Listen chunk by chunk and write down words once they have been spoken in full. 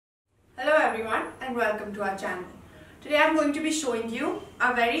and welcome to our channel. Today I'm going to be showing you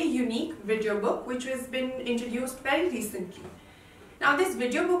a very unique video book which has been introduced very recently. Now this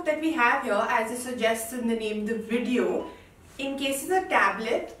video book that we have here, as it suggests in the name, the video, encases a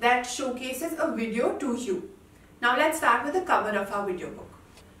tablet that showcases a video to you. Now let's start with the cover of our video book.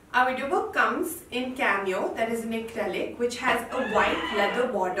 Our video book comes in Cameo, that is in acrylic, which has a white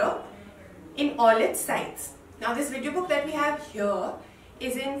leather border in all its sides. Now this video book that we have here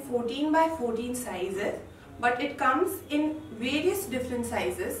is in 14 by 14 sizes, but it comes in various different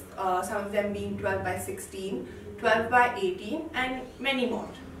sizes, some of them being 12 by 16, 12 by 18 and many more.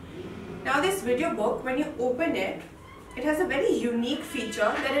 Now this video book, when you open it, it has a very unique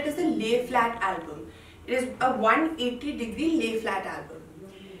feature that it is a lay flat album. It is a 180-degree lay flat album.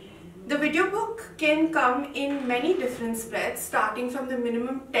 The video book can come in many different spreads, starting from the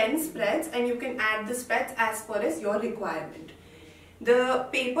minimum 10 spreads, and you can add the spreads as per as your requirement. The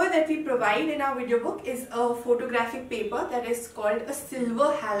paper that we provide in our video book is a photographic paper that is called a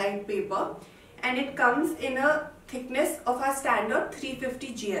silver halide paper, and it comes in a thickness of our standard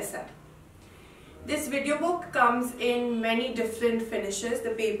 350 GSM. This video book comes in many different finishes.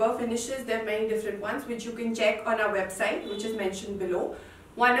 The paper finishes, there are many different ones which you can check on our website, which is mentioned below.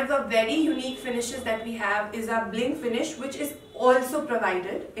 One of the very unique finishes that we have is our bling finish, which is also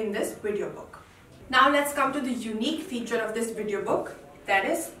provided in this video book. Now let's come to the unique feature of this video book, that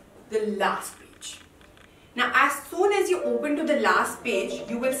is the last page. Now as soon as you open to the last page,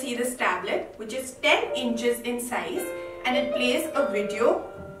 you will see this tablet which is 10 inches in size, and it plays a video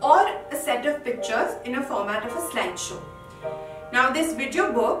or a set of pictures in a format of a slideshow. Now this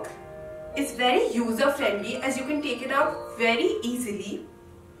video book is very user friendly, as you can take it out very easily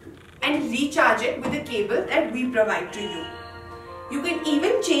and recharge it with a cable that we provide to you. You can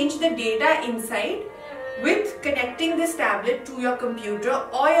even change the data inside with connecting this tablet to your computer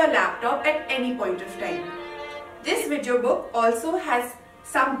or your laptop at any point of time. This video book also has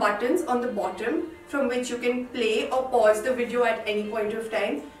some buttons on the bottom from which you can play or pause the video at any point of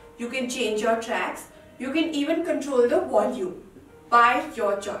time. You can change your tracks. You can even control the volume by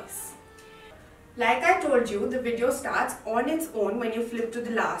your choice. Like I told you, the video starts on its own when you flip to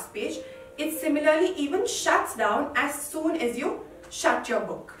the last page. It similarly even shuts down as soon as you shut your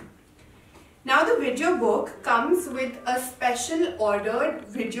book. Now the video book comes with a special ordered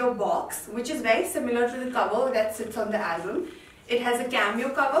video box which is very similar to the cover that sits on the album. It has a Cameo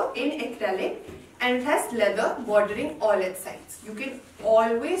cover in acrylic and it has leather bordering all its sides. You can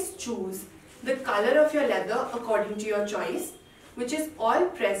always choose the color of your leather according to your choice, which is all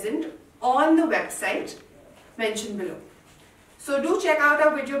present on the website mentioned below. So do check out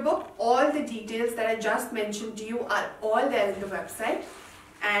our video book. All the details that I just mentioned to you are all there in the website,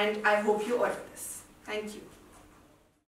 and I hope you order this. Thank you.